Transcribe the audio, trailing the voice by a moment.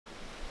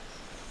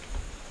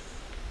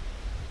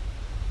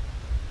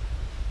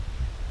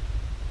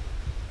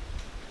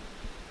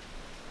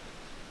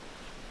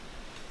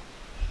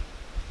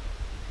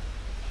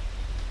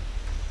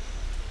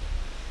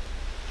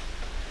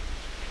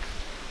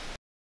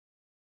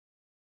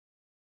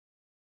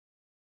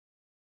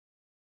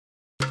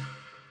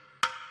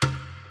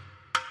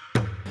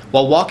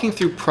While walking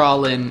through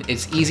Pralin,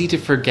 it's easy to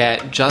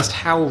forget just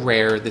how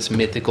rare this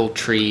mythical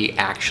tree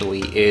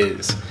actually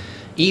is.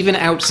 Even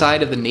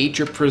outside of the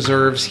nature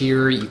preserves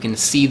here, you can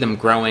see them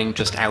growing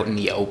just out in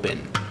the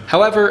open.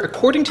 However,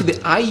 according to the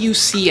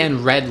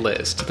IUCN Red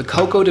List, the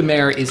Coco de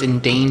Mer is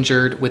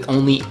endangered with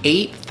only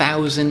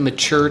 8,000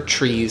 mature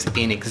trees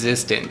in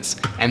existence,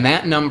 and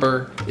that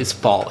number is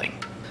falling.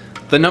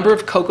 The number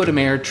of Coco de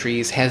Mer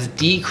trees has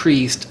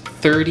decreased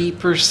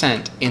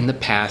 30% in the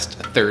past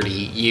 30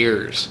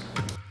 years.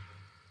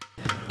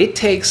 It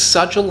takes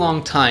such a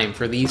long time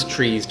for these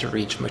trees to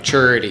reach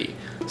maturity,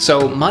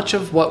 so much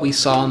of what we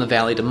saw in the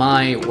Valley de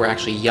Mai were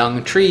actually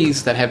young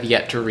trees that have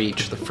yet to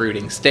reach the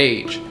fruiting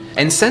stage.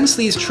 And since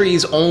these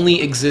trees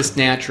only exist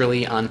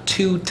naturally on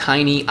 2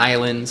 tiny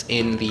islands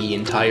in the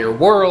entire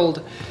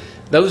world,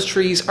 those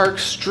trees are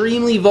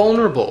extremely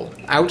vulnerable.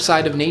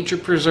 Outside of nature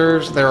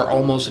preserves, there are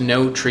almost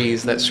no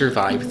trees that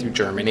survive through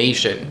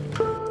germination.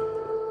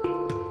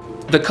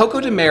 The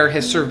Coco de Mer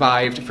has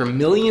survived for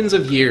millions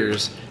of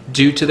years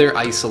due to their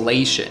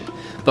isolation,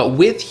 but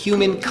with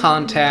human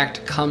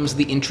contact comes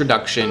the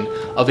introduction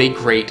of a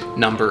great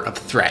number of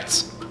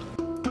threats.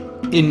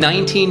 In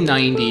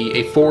 1990,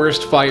 a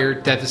forest fire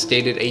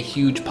devastated a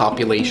huge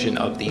population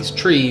of these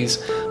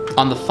trees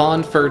on the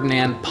Fond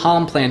Ferdinand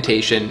palm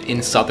plantation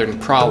in southern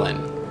Pralin.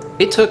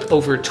 It took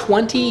over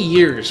 20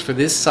 years for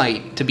this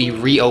site to be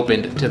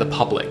reopened to the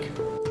public.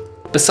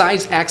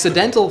 Besides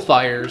accidental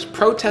fires,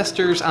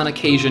 protesters on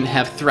occasion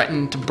have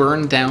threatened to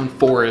burn down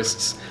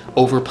forests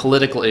over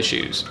political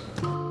issues.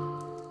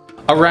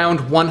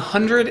 Around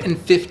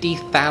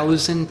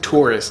 150,000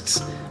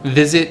 tourists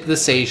visit the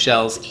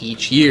Seychelles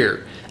each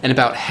year, and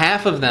about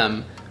half of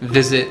them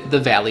visit the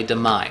Valley de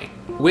Mai.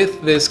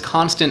 With this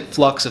constant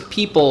flux of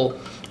people,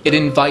 it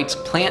invites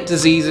plant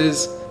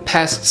diseases,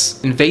 pests,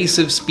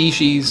 invasive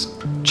species,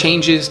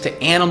 changes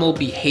to animal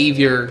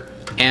behavior,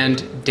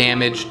 and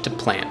damage to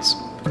plants.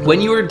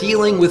 When you are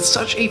dealing with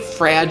such a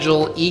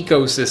fragile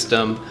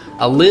ecosystem,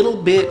 a little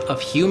bit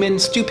of human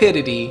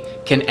stupidity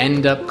can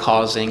end up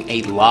causing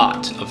a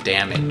lot of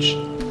damage.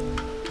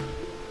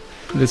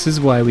 This is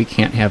why we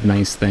can't have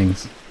nice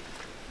things.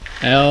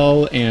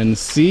 L and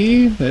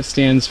C, that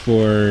stands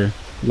for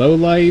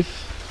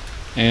lowlife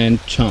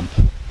and chump.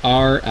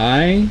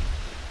 RI,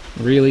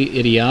 really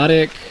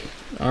idiotic.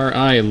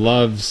 RI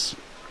loves,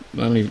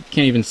 I mean,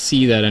 can't even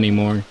see that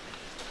anymore.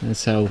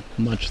 That's how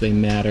much they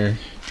matter.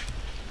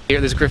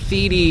 There's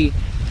graffiti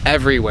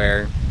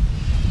everywhere,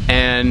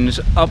 and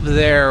up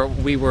there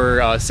we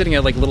were sitting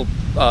at like a little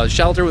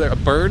shelter where a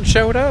bird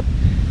showed up,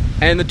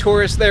 and the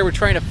tourists there were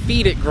trying to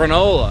feed it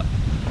granola.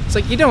 It's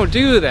like, you don't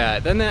do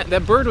that. Then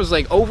that bird was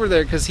like over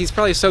there because he's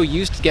probably so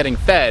used to getting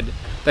fed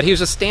that he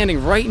was just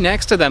standing right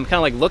next to them, kind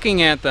of like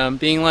looking at them,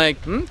 being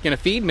like, gonna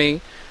feed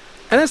me?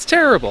 And that's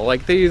terrible.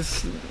 Like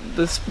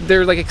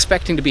they're like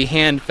expecting to be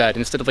hand-fed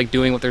instead of like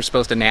doing what they're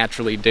supposed to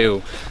naturally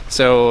do.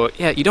 So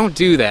yeah, you don't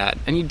do that,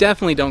 and you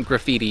definitely don't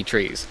graffiti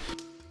trees.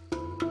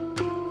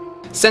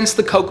 Since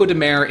the Coco de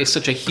Mer is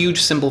such a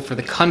huge symbol for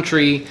the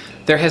country,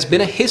 there has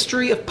been a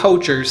history of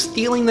poachers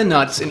stealing the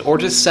nuts in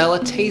order to sell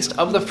a taste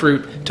of the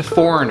fruit to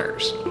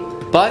foreigners.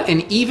 But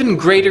an even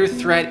greater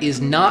threat is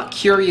not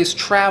curious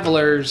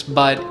travelers,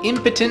 but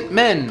impotent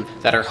men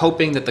that are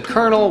hoping that the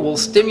kernel will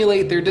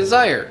stimulate their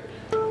desire.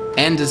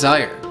 And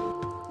desire.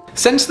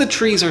 Since the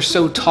trees are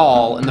so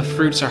tall and the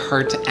fruits are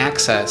hard to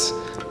access,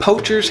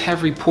 poachers have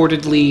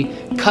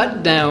reportedly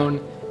cut down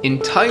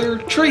entire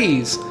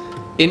trees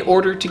in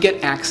order to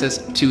get access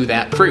to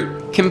that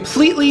fruit,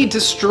 completely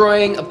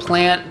destroying a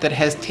plant that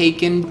has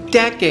taken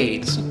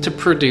decades to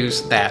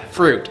produce that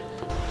fruit.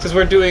 Since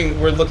we're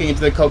looking into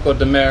the Coco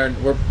de Mer,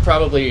 we're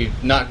probably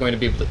not going to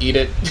be able to eat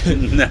it.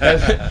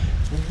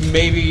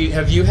 Maybe,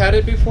 have you had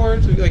it before,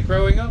 like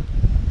growing up?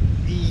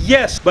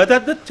 Yes, but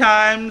at the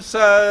times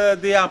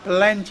there are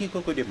plenty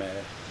Coco de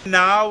Mer.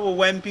 Now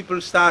when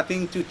people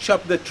starting to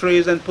chop the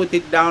trees and put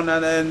it down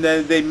and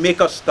they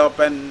make us stop,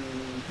 and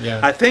yeah.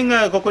 I think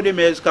Coco de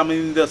Mer is coming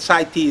in the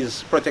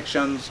CITES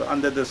protections,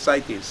 under the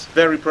CITES.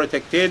 Very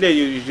protected,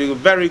 you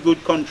very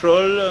good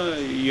control,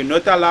 you're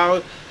not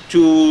allowed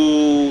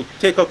to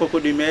take a Coco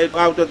de Mer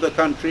out of the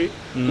country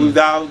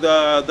without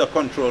the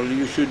control.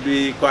 You should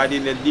be quite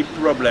in a deep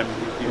problem.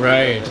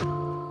 Right.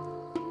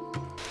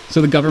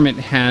 So the government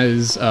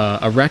has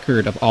a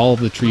record of all of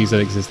the trees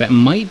that exist. That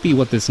might be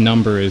what this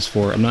number is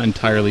for, I'm not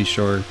entirely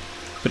sure.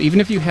 But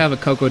even if you have a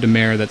Coco de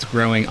Mer that's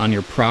growing on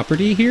your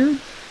property here,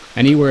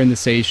 anywhere in the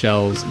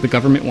Seychelles, the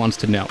government wants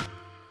to know.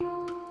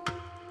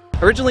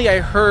 Originally I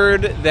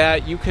heard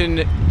that you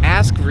can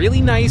ask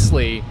really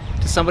nicely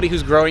to somebody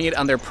who's growing it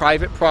on their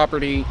private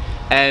property,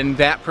 and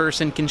that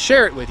person can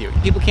share it with you.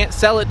 People can't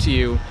sell it to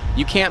you,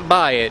 you can't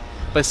buy it,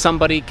 but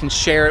somebody can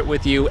share it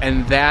with you,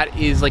 and that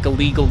is like a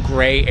legal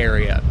gray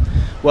area.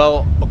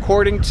 Well,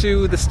 according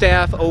to the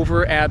staff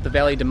over at the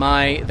Valley de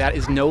Mai, that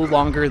is no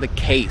longer the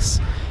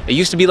case. It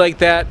used to be like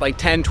that like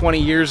 10, 20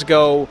 years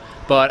ago,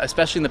 but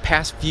especially in the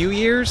past few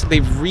years,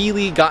 they've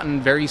really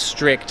gotten very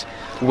strict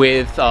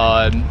with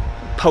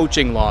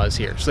poaching laws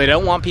here. So they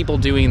don't want people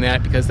doing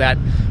that because that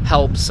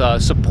helps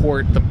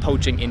support the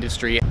poaching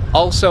industry.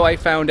 Also, I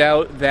found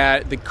out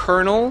that the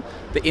kernel,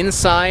 the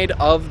inside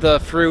of the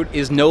fruit,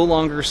 is no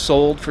longer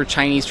sold for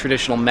Chinese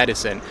traditional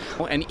medicine.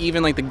 And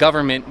even like the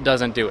government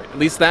doesn't do it. At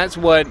least that's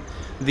what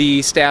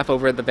the staff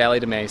over at the Valley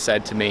de Mai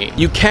said to me.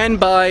 You can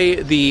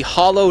buy the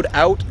hollowed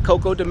out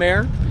Coco de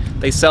Mer.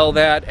 They sell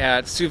that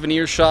at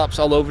souvenir shops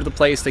all over the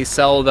place. They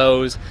sell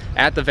those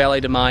at the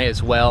Valley de Mai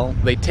as well.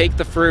 They take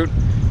the fruit,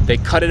 they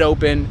cut it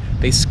open,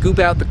 they scoop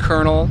out the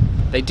kernel,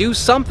 they do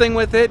something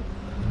with it,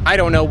 I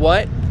don't know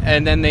what,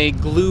 and then they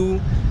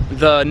glue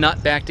the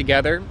nut back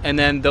together, and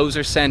then those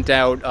are sent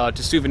out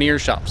to souvenir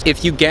shops.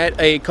 If you get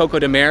a Coco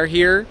de Mer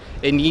here,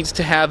 it needs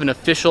to have an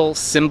official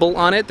symbol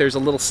on it. There's a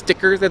little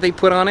sticker that they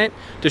put on it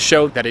to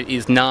show that it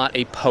is not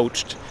a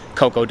poached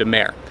Coco de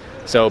Mer.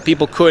 So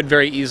people could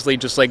very easily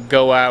just like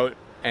go out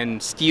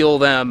and steal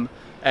them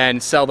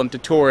and sell them to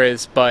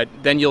tourists, but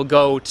then you'll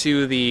go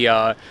to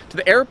the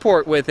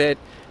airport with it,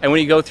 and when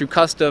you go through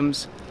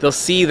customs, they'll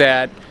see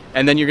that,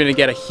 and then you're going to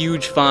get a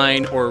huge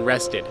fine or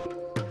arrested.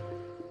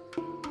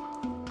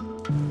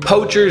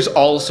 Poachers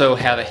also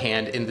have a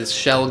hand in this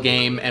shell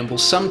game and will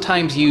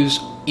sometimes use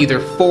either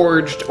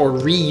forged or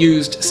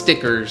reused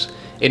stickers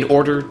in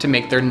order to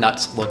make their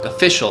nuts look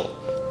official.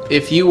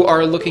 If you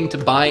are looking to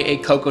buy a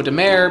Coco de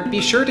Mer, be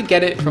sure to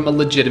get it from a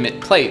legitimate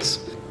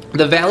place.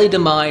 The Valley de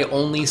Mai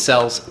only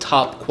sells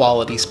top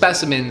quality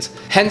specimens,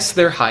 hence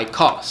their high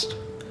cost.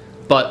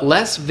 But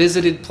less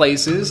visited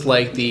places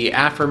like the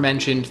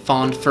aforementioned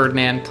Fond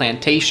Ferdinand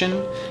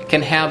plantation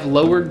can have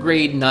lower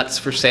grade nuts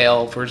for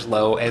sale for as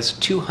low as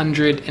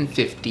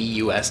 $250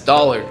 US.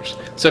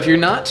 So if you're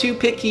not too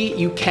picky,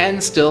 you can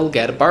still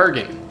get a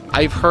bargain.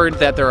 I've heard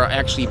that there are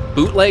actually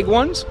bootleg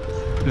ones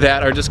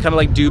that are just kind of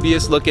like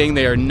dubious looking.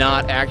 They are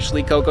not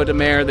actually Coco de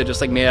Mer, they're just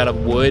like made out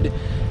of wood,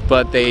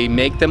 but they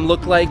make them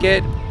look like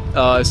it.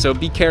 So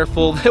be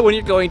careful that when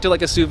you're going to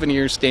like a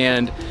souvenir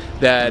stand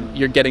that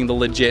you're getting the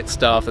legit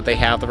stuff, that they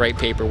have the right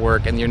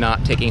paperwork, and you're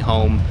not taking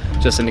home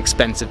just an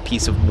expensive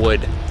piece of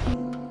wood.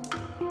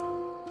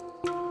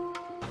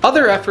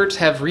 Other efforts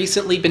have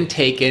recently been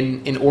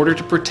taken in order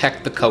to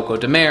protect the Coco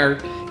de Mer,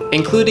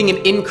 including an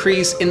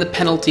increase in the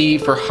penalty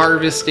for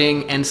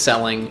harvesting and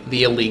selling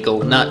the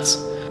illegal nuts.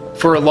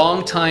 For a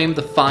long time,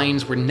 the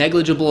fines were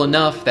negligible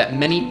enough that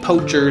many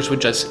poachers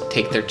would just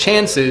take their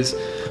chances,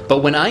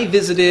 but when I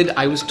visited,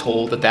 I was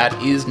told that that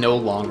is no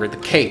longer the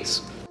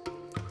case.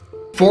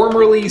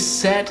 Formerly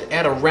set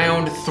at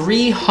around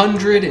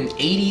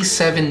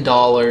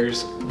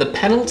 $387, the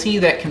penalty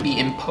that can be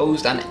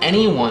imposed on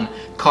anyone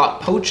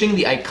caught poaching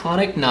the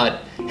iconic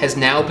nut has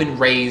now been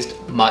raised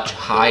much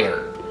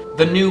higher.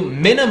 The new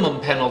minimum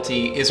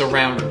penalty is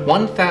around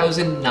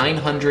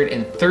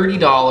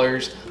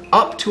 $1,930,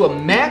 up to a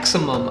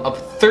maximum of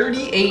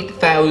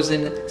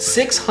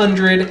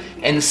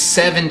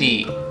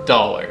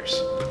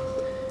 $38,670.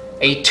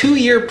 A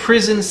 2-year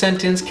prison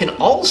sentence can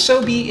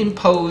also be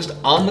imposed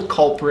on the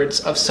culprits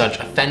of such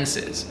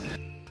offenses.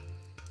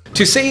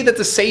 To say that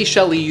the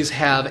Seychelles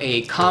have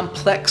a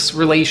complex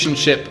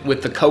relationship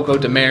with the Coco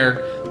de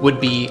Mer would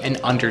be an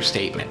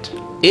understatement.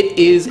 It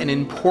is an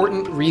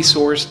important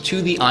resource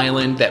to the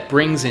island that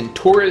brings in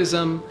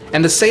tourism,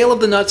 and the sale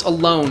of the nuts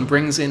alone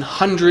brings in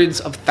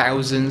hundreds of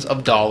thousands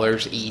of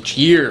dollars each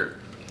year.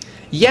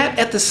 Yet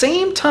at the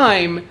same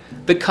time,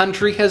 the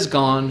country has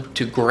gone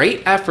to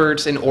great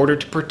efforts in order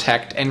to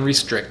protect and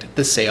restrict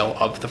the sale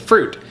of the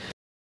fruit.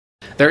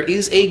 There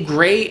is a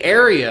gray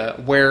area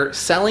where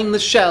selling the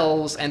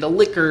shells and a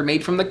liquor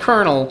made from the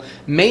kernel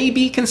may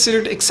be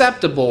considered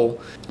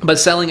acceptable, but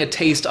selling a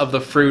taste of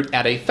the fruit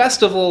at a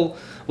festival,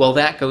 well,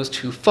 that goes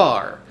too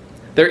far.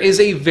 There is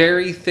a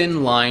very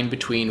thin line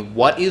between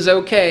what is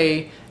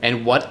okay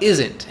and what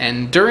isn't,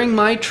 and during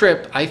my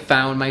trip I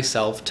found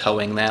myself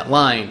towing that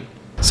line.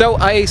 So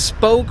I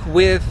spoke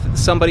with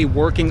somebody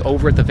working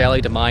over at the Valley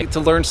de Mai to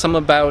learn some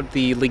about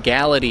the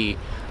legality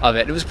of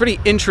it. It was pretty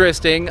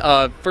interesting.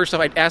 First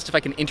off, I asked if I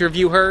can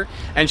interview her,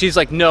 and she's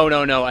like, no,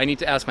 I need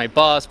to ask my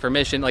boss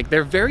permission. Like,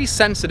 they're very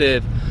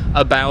sensitive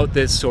about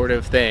this sort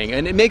of thing,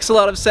 and it makes a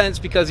lot of sense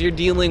because you're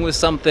dealing with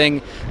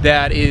something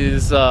that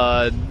is,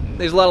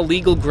 there's a lot of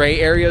legal gray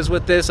areas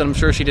with this, and I'm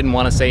sure she didn't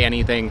want to say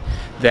anything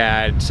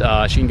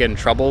that she can get in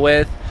trouble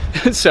with.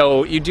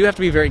 So you do have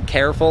to be very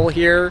careful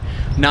here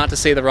not to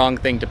say the wrong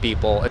thing to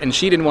people, and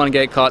she didn't want to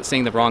get caught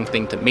saying the wrong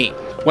thing to me.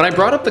 When I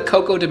brought up the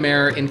Coco de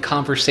Mer in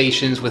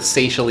conversations with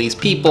Seychelles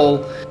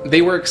people,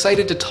 they were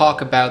excited to talk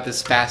about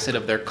this facet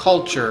of their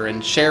culture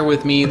and share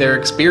with me their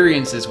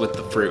experiences with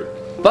the fruit.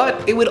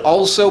 But it would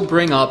also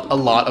bring up a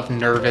lot of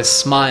nervous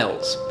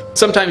smiles.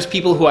 Sometimes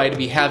people who I'd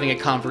be having a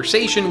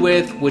conversation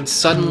with would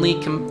suddenly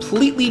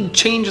completely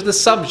change the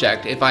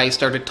subject if I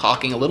started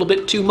talking a little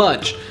bit too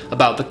much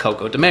about the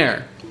Coco de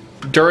Mer.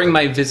 During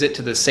my visit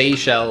to the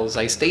Seychelles,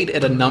 I stayed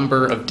at a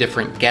number of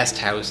different guest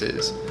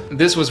houses.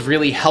 This was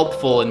really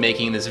helpful in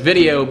making this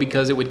video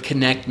because it would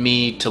connect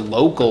me to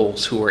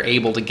locals who were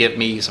able to give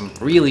me some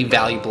really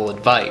valuable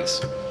advice.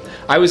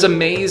 I was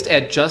amazed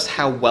at just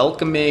how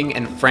welcoming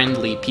and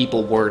friendly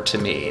people were to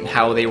me, and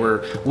how they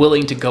were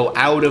willing to go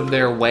out of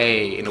their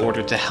way in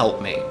order to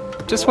help me.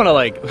 Just want to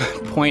like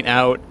point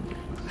out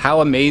how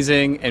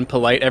amazing and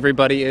polite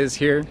everybody is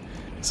here.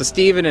 So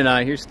Steven and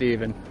I, here's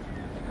Steven.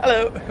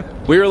 Hello.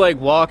 We were like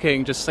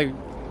walking just like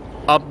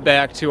up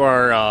back to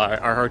our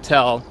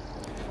hotel,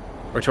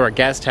 or to our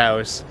guest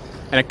house,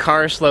 and a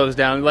car slows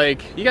down,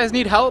 like, you guys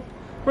need help?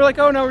 We're like,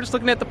 oh no, we're just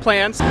looking at the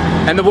plants.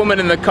 And the woman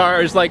in the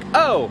car is like,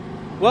 oh,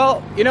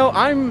 well, you know,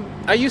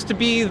 I used to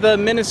be the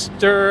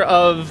Minister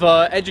of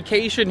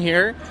Education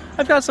here.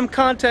 I've got some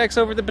contacts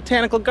over at the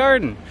Botanical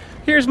Garden.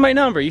 Here's my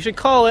number. You should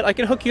call it. I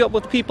can hook you up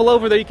with people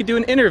over there. You could do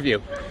an interview.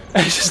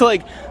 And it's just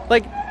like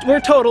we're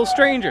total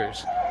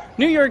strangers.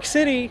 New York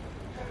City,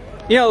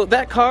 you know,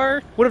 that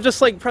car would have just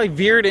like probably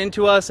veered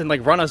into us and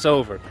like run us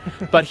over.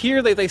 But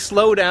here they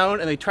slow down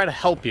and they try to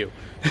help you.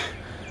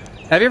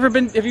 Have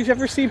you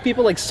ever seen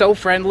people like so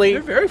friendly?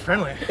 They're very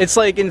friendly. It's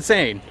like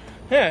insane.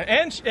 Yeah,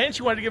 and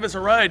she wanted to give us a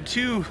ride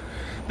to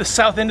the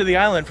south end of the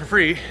island for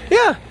free.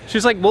 Yeah,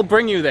 she's like, we'll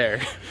bring you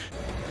there.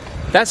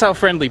 That's how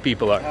friendly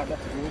people are.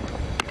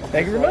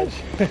 Thank you very much.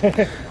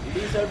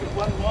 These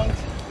everyone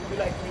wants to be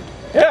like me.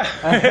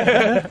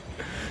 Yeah.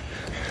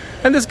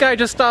 And this guy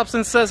just stops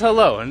and says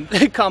hello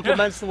and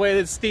compliments the way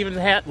that Steven's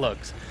hat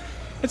looks.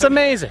 It's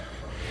amazing.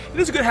 It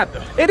is a good hat,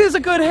 though. It is a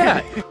good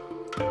hat.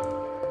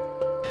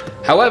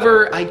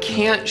 However, I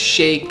can't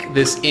shake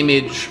this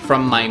image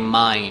from my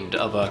mind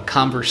of a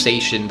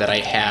conversation that I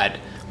had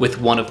with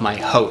one of my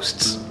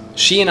hosts.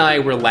 She and I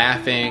were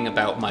laughing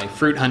about my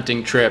fruit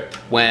hunting trip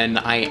when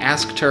I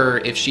asked her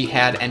if she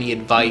had any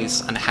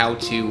advice on how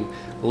to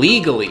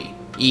legally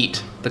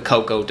eat the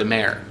Coco de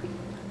Mer.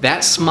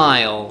 That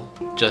smile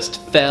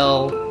just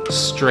fell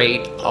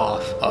straight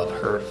off of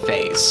her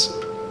face.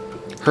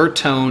 Her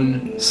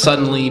tone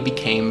suddenly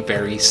became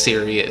very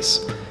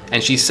serious,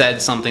 and she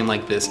said something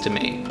like this to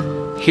me.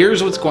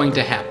 Here's what's going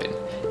to happen.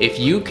 If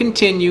you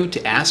continue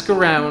to ask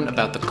around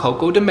about the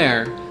Coco de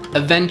Mer,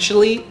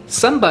 eventually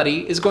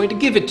somebody is going to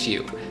give it to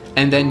you.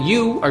 And then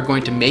you are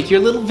going to make your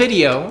little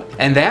video,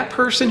 and that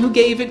person who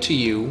gave it to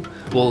you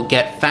will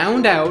get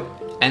found out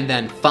and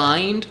then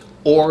fined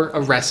or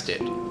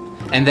arrested.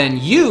 And then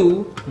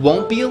you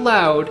won't be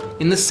allowed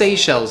in the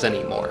Seychelles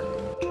anymore.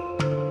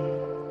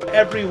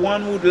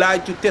 Everyone would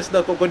like to test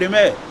the Coco de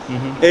Mer.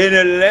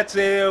 And let's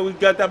say we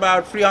got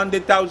about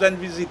 300,000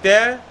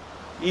 visitors.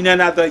 In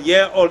another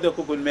year, all the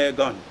Coco de Mer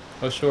gone.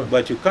 Oh, sure.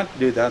 But you can't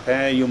do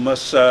that. You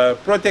must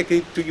protect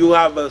it till you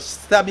have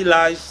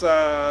stabilized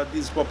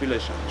these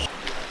populations.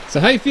 So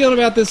how you feeling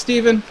about this,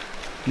 Steven?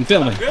 I'm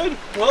filming. Good.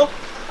 Well,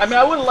 I mean,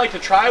 I wouldn't like to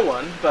try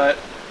one, but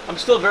I'm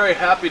still very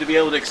happy to be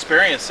able to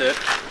experience it.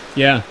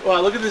 Yeah.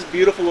 Wow, look at this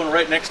beautiful one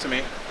right next to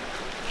me.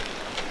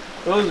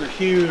 Those are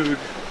huge.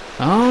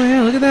 Oh,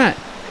 yeah, look at that.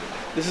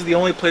 This is the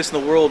only place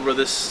in the world where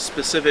this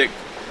specific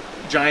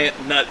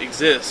giant nut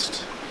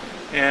exists.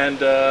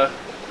 And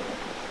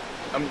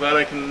I'm glad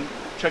I can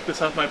check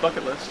this off my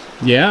bucket list.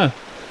 Yeah.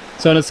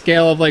 So on a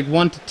scale of like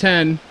 1 to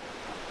 10,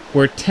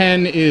 where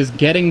 10 is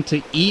getting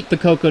to eat the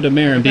Coco de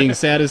Mer and being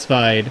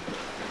satisfied,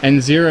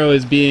 and 0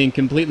 is being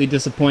completely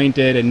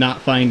disappointed and not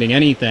finding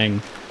anything,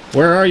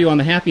 where are you on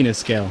the happiness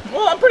scale?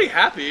 Well, I'm pretty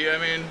happy. I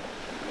mean,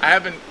 I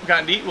haven't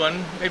gotten to eat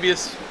one. Maybe a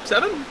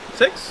 7,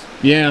 6?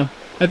 Yeah,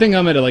 I think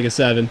I'm at like a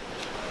 7.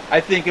 I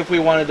think if we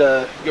wanted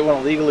to get one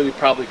illegally, we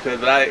probably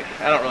could, but I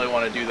don't really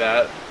want to do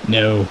that.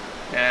 No.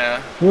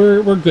 Yeah.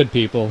 We're good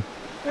people.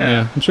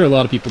 Yeah. I'm sure a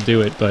lot of people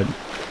do it, but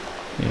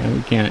yeah,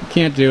 we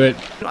can't do it.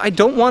 I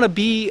don't want to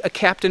be a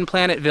Captain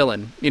Planet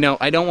villain. You know,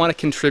 I don't want to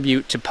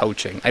contribute to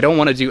poaching. I don't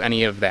want to do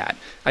any of that.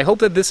 I hope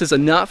that this is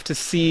enough to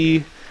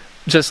see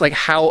just like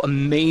how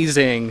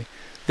amazing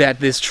that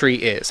this tree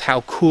is,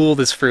 how cool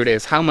this fruit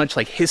is, how much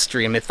like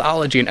history and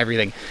mythology and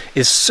everything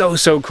is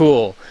so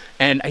cool.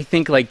 And I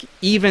think like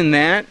even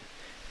that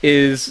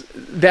is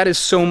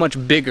so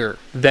much bigger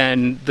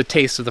than the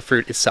taste of the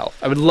fruit itself.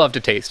 I would love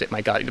to taste it,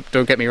 my God,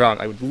 don't get me wrong,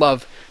 I would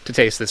love to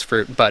taste this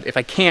fruit, but if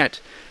I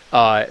can't,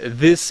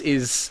 this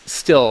is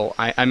still,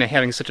 I'm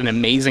having such an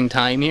amazing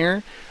time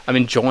here. I'm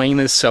enjoying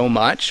this so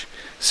much.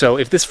 So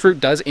if this fruit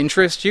does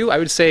interest you, I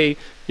would say,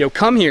 you know,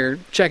 come here,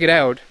 check it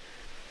out.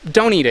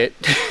 Don't eat it.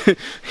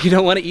 You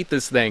don't want to eat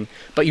this thing,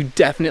 but you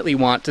definitely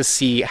want to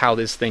see how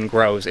this thing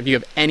grows. If you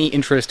have any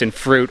interest in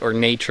fruit or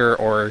nature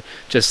or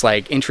just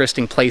like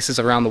interesting places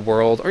around the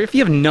world, or if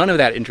you have none of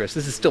that interest,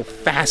 this is still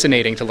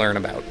fascinating to learn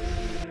about.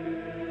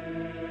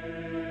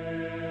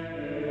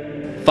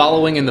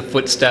 Following in the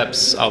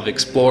footsteps of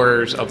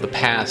explorers of the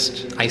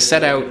past, I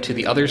set out to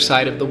the other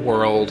side of the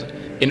world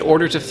in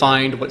order to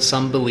find what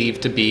some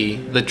believe to be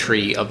the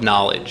Tree of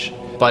Knowledge.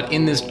 But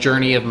in this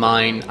journey of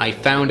mine, I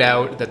found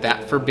out that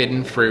that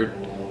forbidden fruit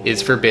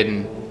is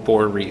forbidden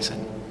for a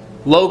reason.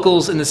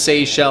 Locals in the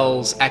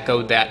Seychelles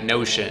echoed that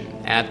notion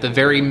at the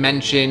very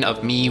mention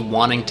of me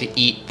wanting to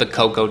eat the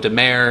Coco de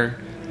Mer.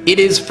 "It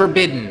is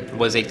forbidden"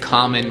 was a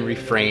common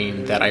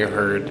refrain that I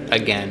heard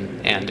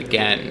again and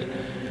again.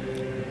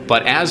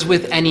 But as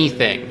with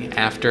anything,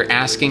 after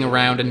asking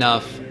around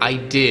enough, I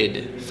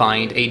did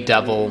find a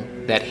devil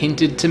that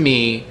hinted to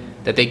me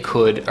that they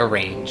could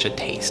arrange a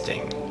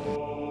tasting.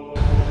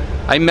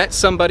 I met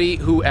somebody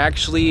who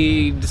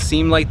actually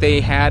seemed like they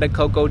had a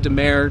Coco de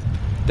Mer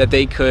that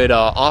they could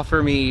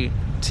offer me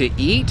to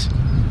eat,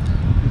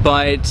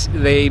 but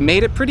they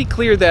made it pretty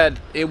clear that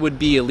it would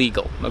be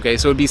illegal. Okay,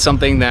 so it would be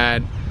something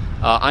that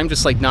I'm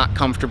just like not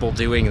comfortable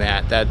doing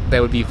that.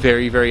 That would be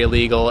very, very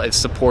illegal. It's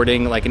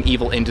supporting like an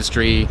evil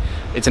industry.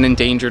 It's an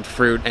endangered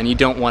fruit and you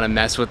don't want to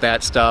mess with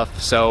that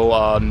stuff. So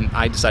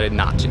I decided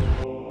not to.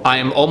 I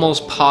am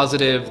almost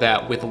positive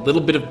that with a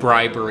little bit of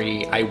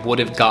bribery, I would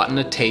have gotten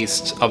a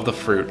taste of the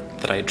fruit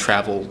that I had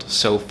traveled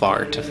so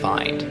far to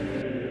find.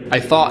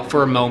 I thought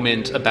for a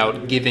moment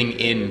about giving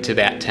in to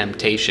that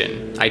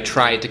temptation. I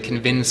tried to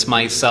convince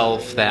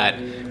myself that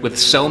with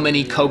so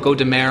many Coco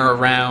de Mer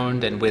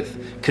around and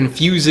with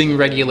confusing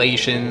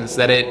regulations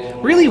that it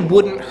really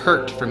wouldn't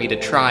hurt for me to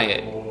try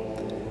it.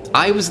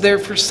 I was there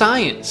for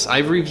science. I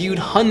reviewed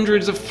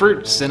hundreds of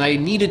fruits and I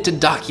needed to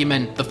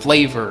document the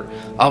flavor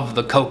of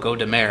the Coco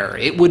de Mer.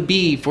 It would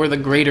be for the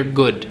greater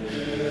good.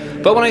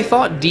 But when I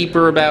thought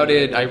deeper about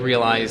it, I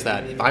realized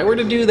that if I were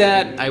to do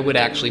that, I would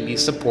actually be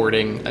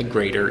supporting a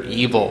greater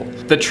evil.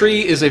 The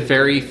tree is a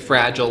very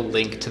fragile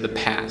link to the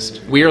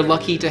past. We are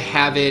lucky to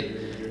have it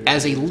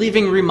as a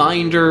living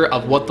reminder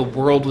of what the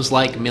world was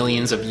like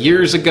millions of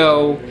years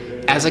ago,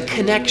 as a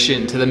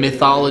connection to the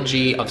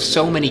mythology of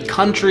so many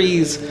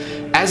countries,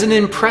 as an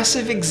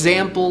impressive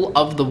example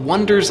of the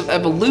wonders of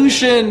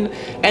evolution,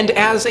 and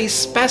as a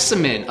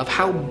specimen of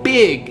how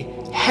big,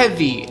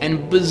 heavy,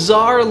 and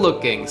bizarre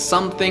looking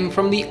something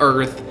from the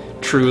earth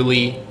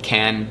truly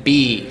can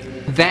be.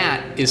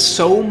 That is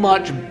so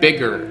much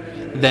bigger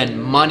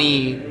than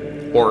money,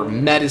 or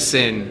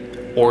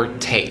medicine, or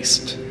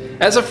taste.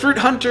 As a fruit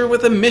hunter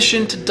with a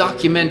mission to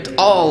document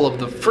all of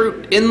the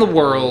fruit in the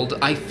world,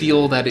 I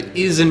feel that it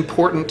is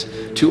important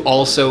to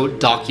also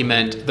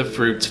document the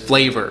fruit's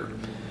flavor.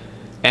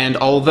 And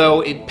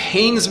although it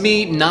pains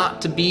me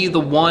not to be the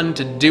one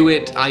to do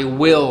it, I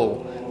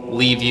will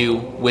leave you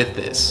with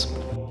this.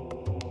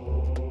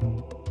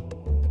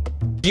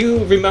 Do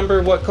you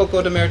remember what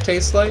Coco de Mer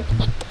tastes like?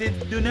 They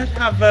do not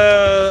have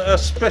a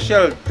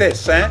special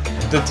taste, eh?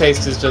 The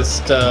taste is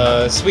just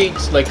sweet,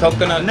 like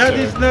coconut? No,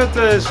 it's not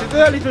it's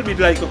a little bit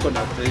like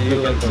coconut.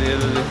 You can see a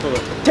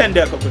little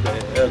tender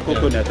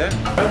coconut.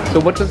 Eh? So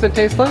what does it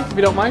taste like, if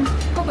you don't mind?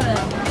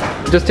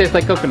 Coconut. It just tastes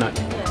like coconut?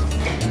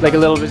 Yes. Like a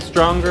little bit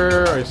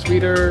stronger or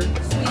sweeter?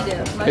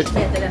 Sweeter, much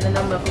better than the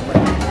number of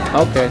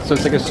coconut. Okay, so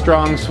it's like a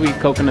strong, sweet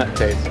coconut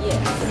taste.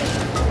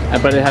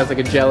 Yes. But it has like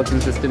a gel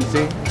consistency?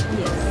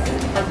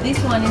 Yes. But this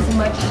one is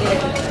much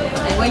better.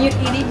 And when you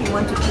eat it, you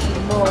want to keep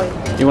it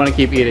more. You want to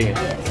keep eating it?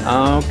 Yes.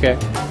 Oh, okay.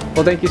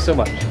 Well, thank you so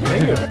much.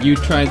 Thank you. You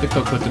tried the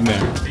Coco de Mer.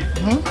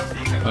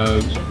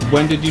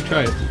 When did you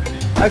try it?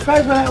 I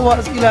tried when I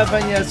was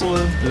 11 years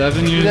old.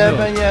 11 years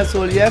 11 years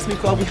old, yes,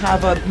 because we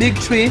have a big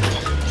tree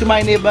to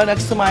my neighbor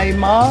next to my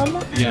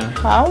mom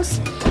house.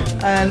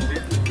 And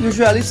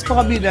usually it's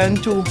forbidden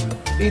to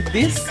eat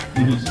this.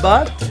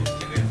 But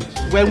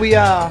when we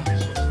are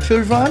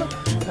children,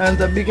 and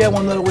the bigger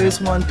one always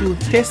want to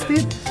taste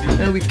it,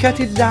 and we cut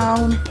it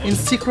down in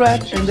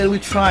secret and then we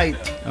try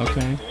it.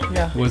 Okay.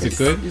 Yeah. Was it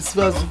good? It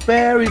was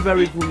very,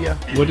 very good,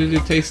 yeah. What did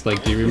it taste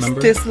like? Do you remember?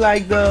 It tastes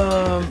like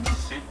the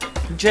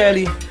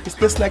jelly. It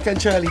tastes like a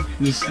jelly.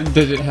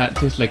 Did it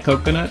taste like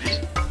coconut?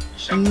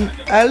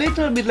 A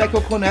little bit like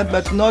coconut,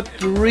 but not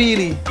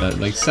really.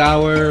 Like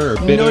sour or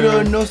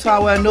bitter? No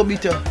sour, no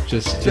bitter.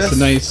 Just a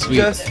nice sweet.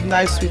 Just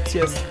nice sweet,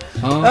 yes.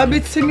 Oh. A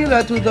bit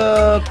similar to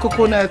the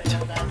coconut,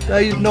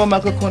 the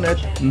normal coconut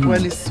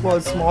when it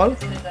was small,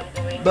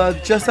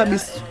 but just a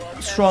bit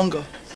stronger.